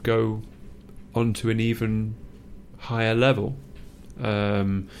kind of go onto an even higher level.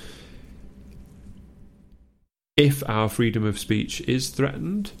 If our freedom of speech is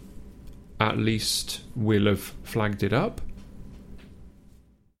threatened, at least we'll have flagged it up.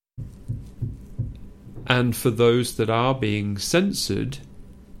 And for those that are being censored,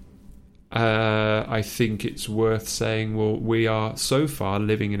 I think it's worth saying, well, we are so far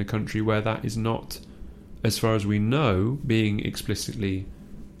living in a country where that is not, as far as we know, being explicitly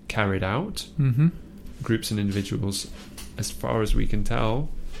carried out. Mm-hmm. Groups and individuals, as far as we can tell,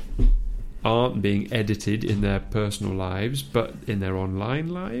 aren't being edited in their personal lives, but in their online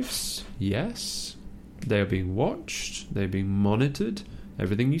lives, yes. They are being watched, they're being monitored.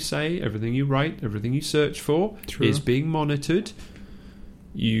 Everything you say, everything you write, everything you search for is being monitored.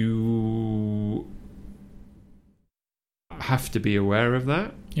 You have to be aware of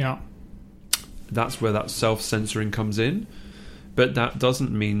that. Yeah. That's where that self-censoring comes in. But that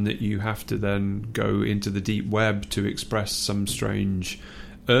doesn't mean that you have to then go into the deep web to express some strange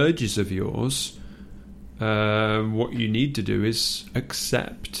urges of yours. What you need to do is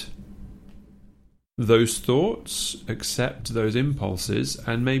accept those thoughts, accept those impulses,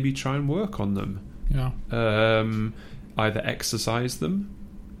 and maybe try and work on them. Yeah. Either exercise them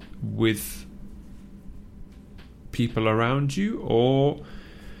with people around you, or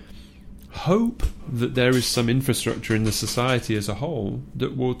hope that there is some infrastructure in the society as a whole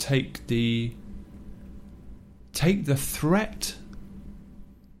that will take the threat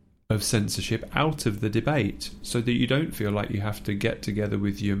of censorship out of the debate, so that you don't feel like you have to get together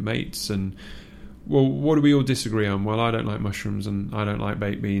with your mates and, well, what do we all disagree on? Well, I don't like mushrooms, and I don't like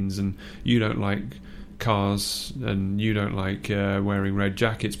baked beans, and you don't like cars, and you don't like wearing red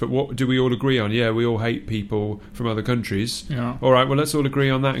jackets, but what do we all agree on? Yeah, we all hate people from other countries. Yeah. All right, well, let's all agree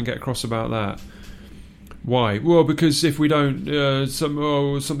on that and get cross about that. Why? Well, because if we don't,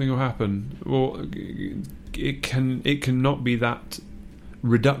 something will happen. Well, it cannot be that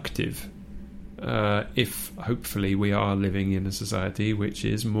reductive. If hopefully we are living in a society which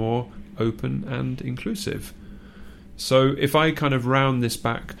is more open and inclusive. So if I kind of round this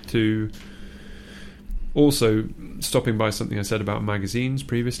back to also stopping by something I said about magazines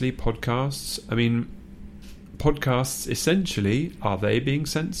previously, podcasts. I mean, podcasts essentially, are they being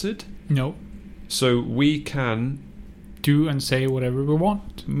censored? No. So we can do and say whatever we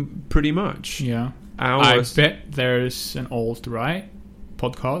want. Pretty much. Yeah. I bet there's an alt-right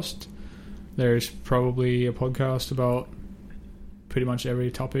podcast. There's probably a podcast about pretty much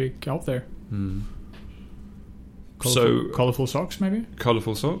every topic out there. Colourful socks, maybe?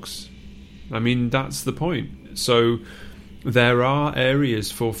 Colourful socks. I mean, that's the point. So there are areas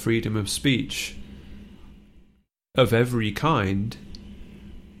for freedom of speech of every kind.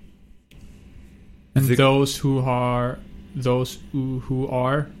 And those who are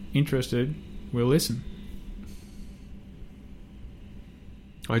interested will listen.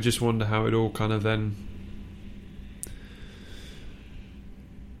 I just wonder how it all kind of then...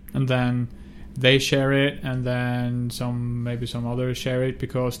 And then they share it, and then maybe some others share it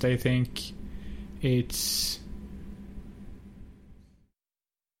because they think it's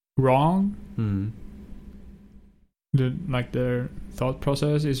wrong. Their thought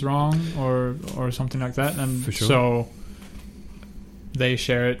process is wrong, or something like that, and for sure. So they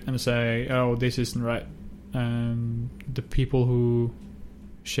share it and say, "Oh, this isn't right," and the people who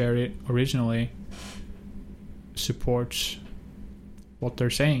share it originally supports what they're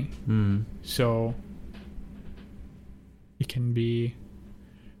saying. So it can be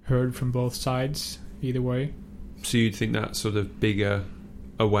heard from both sides either way. So you'd think that sort of bigger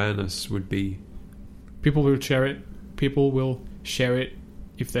awareness would be... People will share it. People will share it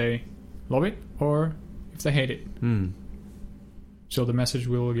if they love it or if they hate it. So the message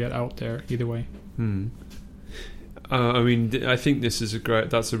will get out there either way. I mean, I think this is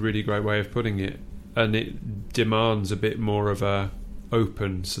that's a really great way of putting it, and it demands a bit more of a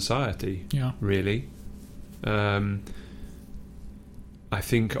open society. Yeah, really. I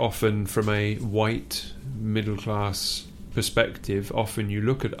think often from a white middle class perspective, often you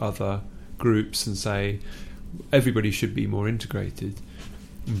look at other groups and say everybody should be more integrated.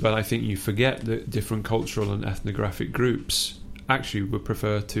 But I think you forget that different cultural and ethnographic groups actually would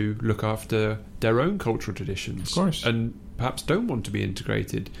prefer to look after their own cultural traditions. Of course. And perhaps don't want to be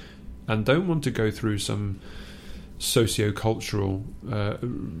integrated and don't want to go through some socio-cultural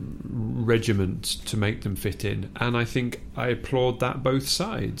regiment to make them fit in. And I think I applaud that both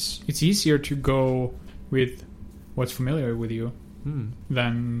sides. It's easier to go with what's familiar with you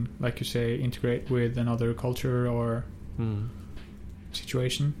than, like you say, integrate with another culture or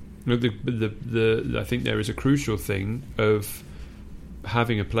situation. No, I think there is a crucial thing of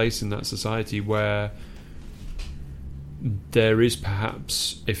having a place in that society where there is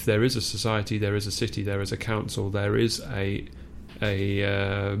perhaps, if there is a society, there is a city, there is a council, there is a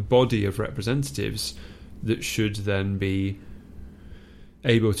body of representatives that should then be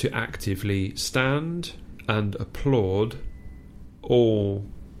able to actively stand and applaud all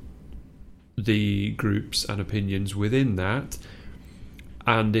the groups and opinions within that.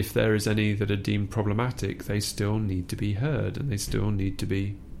 And if there is any that are deemed problematic, they still need to be heard and they still need to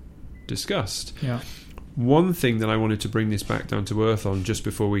be discussed. Yeah. One thing that I wanted to bring this back down to earth on just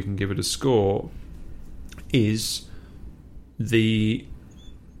before we can give it a score is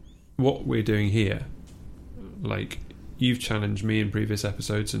what we're doing here. Like, you've challenged me in previous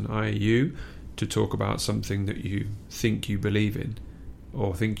episodes and I you to talk about something that you think you believe in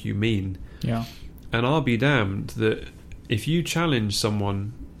or think you mean. Yeah. And I'll be damned that if you challenge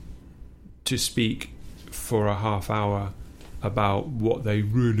someone to speak for a half hour about what they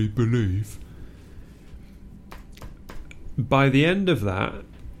really believe, by the end of that,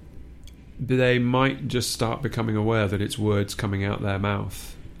 they might just start becoming aware that it's words coming out their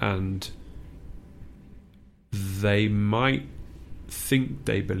mouth, and they might think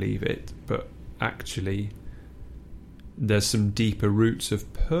they believe it, but actually there's some deeper roots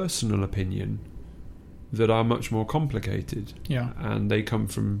of personal opinion that are much more complicated. Yeah. And they come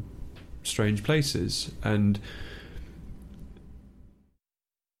from strange places. And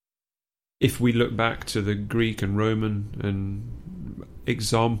if we look back to the Greek and Roman and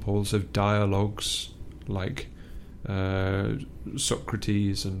examples of dialogues like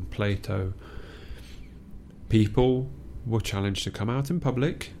Socrates and Plato, people were challenged to come out in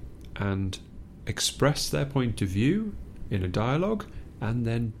public and express their point of view in a dialogue and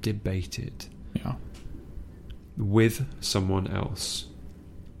then debate it. Yeah. With someone else.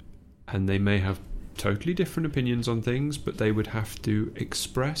 And they may have totally different opinions on things, but they would have to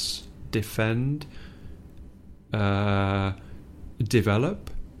express, defend, develop,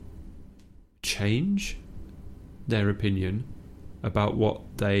 change their opinion about what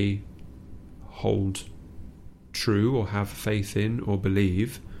they hold true or have faith in or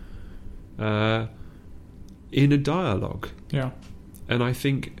believe in a dialogue. Yeah. And I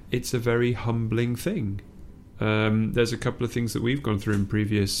think it's a very humbling thing. There's a couple of things that we've gone through in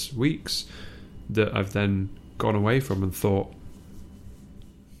previous weeks that I've then gone away from and thought,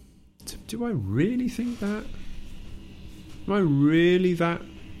 do I really think that? Am I really that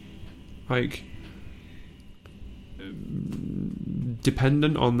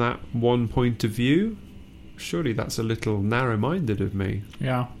dependent on that one point of view? Surely that's a little narrow-minded of me.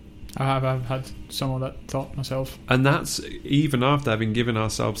 Yeah, I've had some of that thought myself. And that's even after having given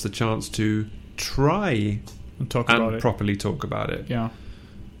ourselves the chance to try and properly talk about it. Yeah.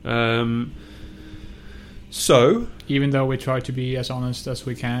 So, even though we try to be as honest as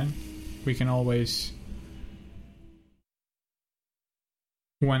we can always,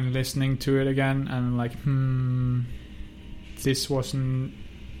 when listening to it again and like, this wasn't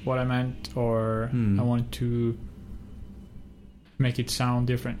what I meant, or I wanted to make it sound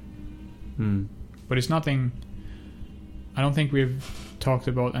different. But it's nothing. I don't think we've talked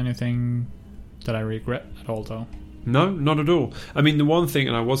about anything that I regret at all, though. No, not at all. I mean, the one thing,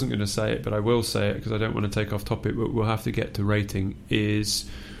 and I wasn't going to say it, but I will say it because I don't want to take off topic, but we'll have to get to rating, is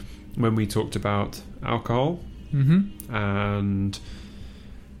when we talked about alcohol and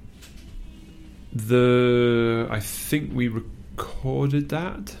I think we recorded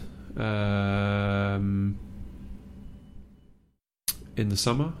that in the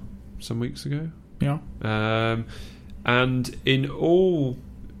summer, some weeks ago. Yeah. And in all,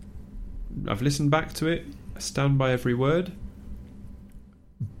 I've listened back to it, I stand by every word,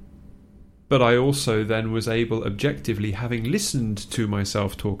 but I also then was able, objectively, having listened to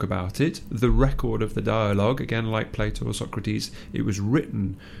myself talk about it, the record of the dialogue, again like Plato or Socrates, it was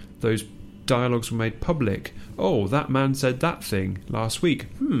written, those dialogues were made public. Oh, that man said that thing last week,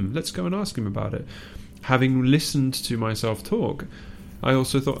 let's go and ask him about it. Having listened to myself talk, I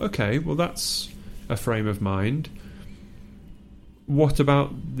also thought, okay, well, that's a frame of mind. What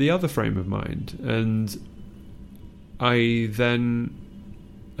about the other frame of mind? And I then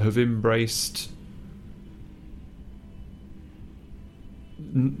have embraced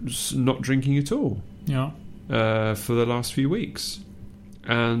not drinking at all. Yeah. For the last few weeks,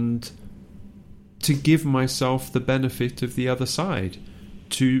 and to give myself the benefit of the other side,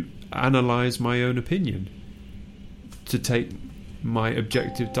 to analyse my own opinion, to take my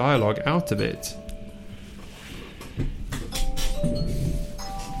objective dialogue out of it.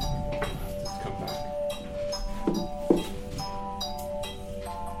 Come back.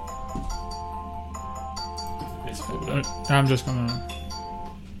 It's Fulda. I'm just gonna...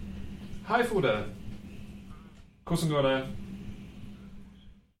 Hej Fulda. Hvordan går det?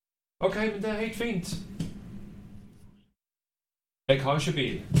 Okay, men det er helt fint. Jeg har ikke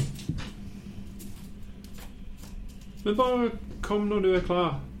bil. Men bare kom når du er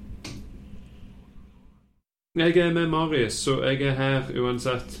klar. Jeg er med Marius, så jeg er her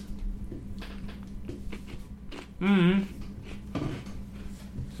uansett.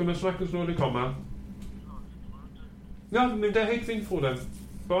 Skal vi snakkes når du kommer? Ja, men det er helt fint for det.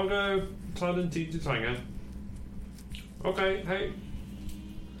 Bare ta den tid du trenger. Okay, hej.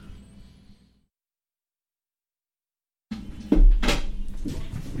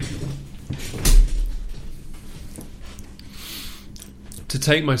 To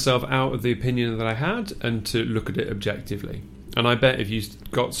take myself out of the opinion that I had and to look at it objectively. And I bet if you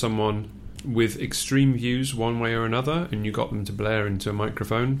got someone with extreme views one way or another and you got them to blare into a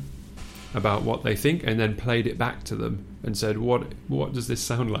microphone about what they think and then played it back to them and said, what does this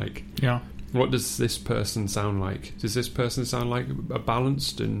sound like? Yeah. What does this person sound like? Does this person sound like a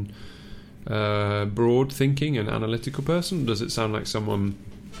balanced and broad thinking and analytical person? Or does it sound like someone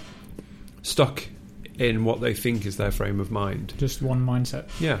stuck in what they think is their frame of mind? Just one mindset.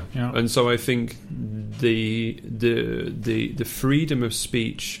 Yeah. And so I think the freedom of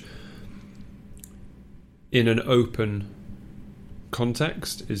speech in an open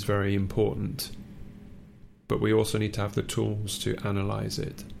context is very important. But we also need to have the tools to analyse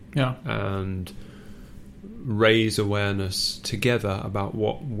it. Yeah. And raise awareness together about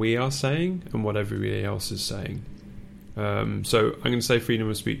what we are saying and what everybody else is saying. So I'm going to say freedom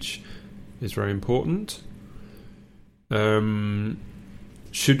of speech is very important.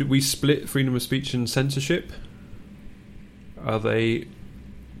 Should we split freedom of speech and censorship? Are they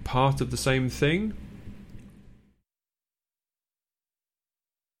part of the same thing?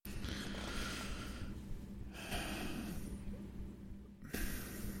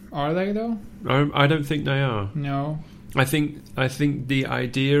 Are they though? I don't think they are. No. I think the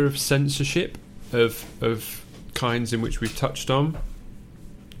idea of censorship of kinds in which we've touched on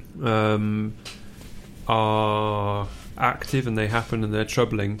are active and they happen and they're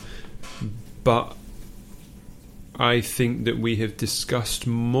troubling, but I think that we have discussed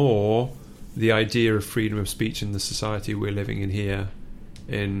more the idea of freedom of speech in the society we're living in here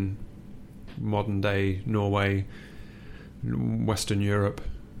in modern day Norway, Western Europe,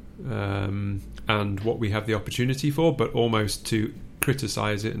 and what we have the opportunity for, but almost to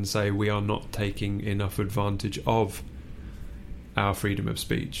criticise it and say we are not taking enough advantage of our freedom of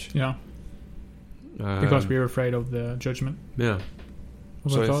speech. Yeah. Because we're afraid of the judgment. Yeah.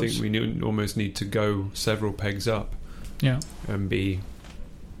 So I think we almost need to go several pegs up. Yeah. And be,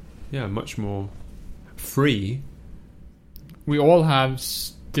 much more free. We all have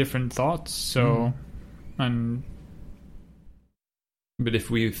different thoughts, so... But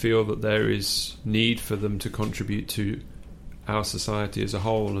if we feel that there is need for them to contribute to our society as a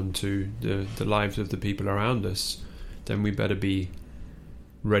whole and to the lives of the people around us, then we better be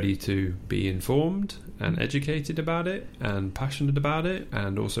ready to be informed and educated about it and passionate about it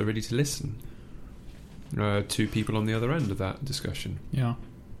and also ready to listen to people on the other end of that discussion. Yeah.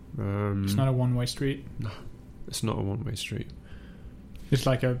 It's not a one-way street. No, it's not a one-way street. It's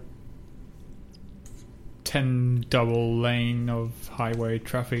like a 10 double lane of highway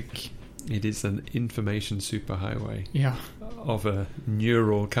traffic. It is an information superhighway. Yeah. Of a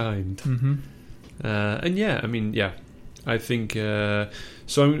neural kind. Mm-hmm. I think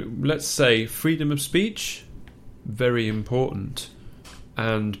so. Let's say freedom of speech, very important,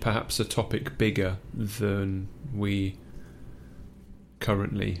 and perhaps a topic bigger than we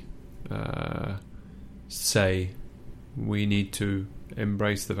currently say. We need to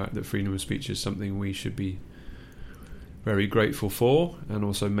embrace the fact that freedom of speech is something we should be very grateful for, and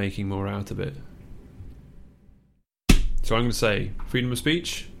also making more out of it. So I'm going to say freedom of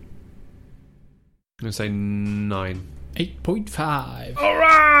speech. I'm going to say 9. 8.5.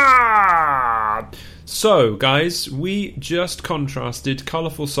 Alright! So, guys, we just contrasted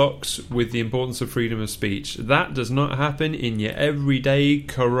colourful socks with the importance of freedom of speech. That does not happen in your everyday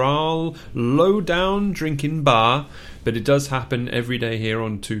corral, low-down drinking bar, but it does happen every day here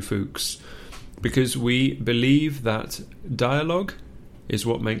on Two Fooks, because we believe that dialogue is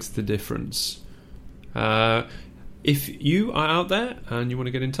what makes the difference. If you are out there and you want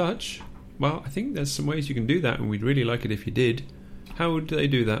to get in touch, well, I think there's some ways you can do that, and we'd really like it if you did. How would they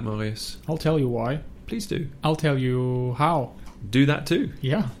do that, Marius? I'll tell you why. Please do. I'll tell you how. Do that too.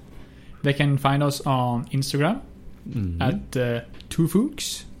 Yeah. They can find us on Instagram at Two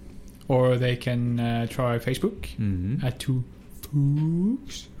Fooks, or they can try Facebook at Two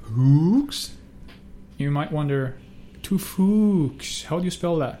Fooks. Fooks? You might wonder, Two Fooks, how do you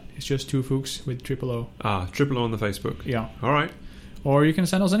spell that? It's just Two Fooks with triple O. Triple O on the Facebook. Yeah. All right. Or you can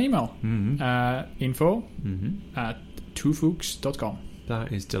send us an email. Info at twofooks.com.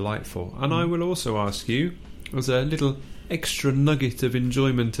 That is delightful. And I will also ask you, as a little extra nugget of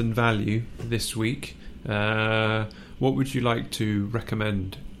enjoyment and value this week, what would you like to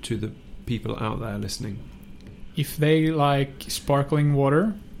recommend to the people out there listening? If they like sparkling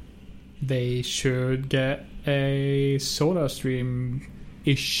water, they should get a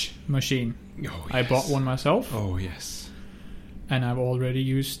SodaStream-ish machine. Oh, yes. I bought one myself. Oh, yes. And I've already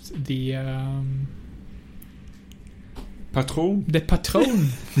used the Patron? the Patron.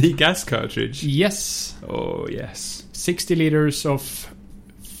 The gas cartridge? Yes. Oh, yes. 60 liters of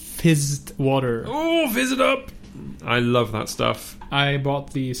fizzed water. Oh, fizz it up! I love that stuff. I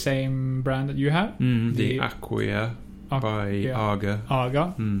bought the same brand that you have. The Aquia by Aga.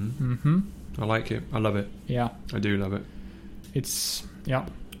 Aga. I like it. I love it. Yeah. I do love it. It's,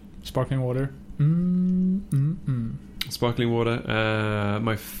 sparkling water. Sparkling water.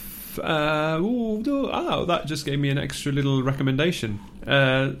 That just gave me an extra little recommendation.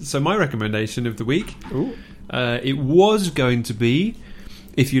 So my recommendation of the week, it was going to be,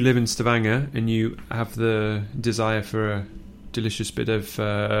 if you live in Stavanger and you have the desire for a delicious bit of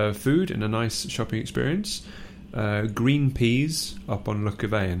food and a nice shopping experience, Green Peas up on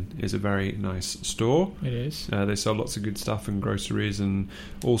Lukkeveien is a very nice store. It is. They sell lots of good stuff and groceries and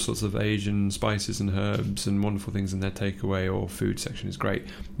all sorts of Asian spices and herbs and wonderful things in their takeaway or food section is great.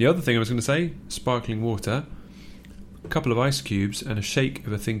 The other thing I was going to say, sparkling water, a couple of ice cubes and a shake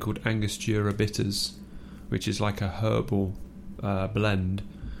of a thing called Angostura Bitters, which is like a herbal blend,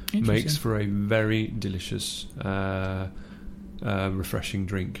 makes for a very delicious, refreshing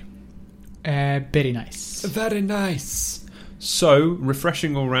drink. Very nice. Very nice. So,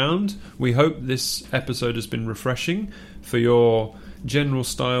 refreshing all round. We hope this episode has been refreshing for your general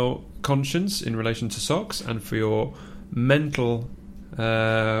style conscience in relation to socks and for your mental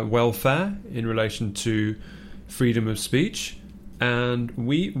welfare in relation to freedom of speech. And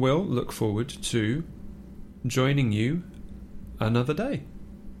we will look forward to joining you another day.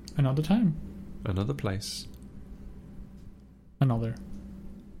 Another time. Another place. Another.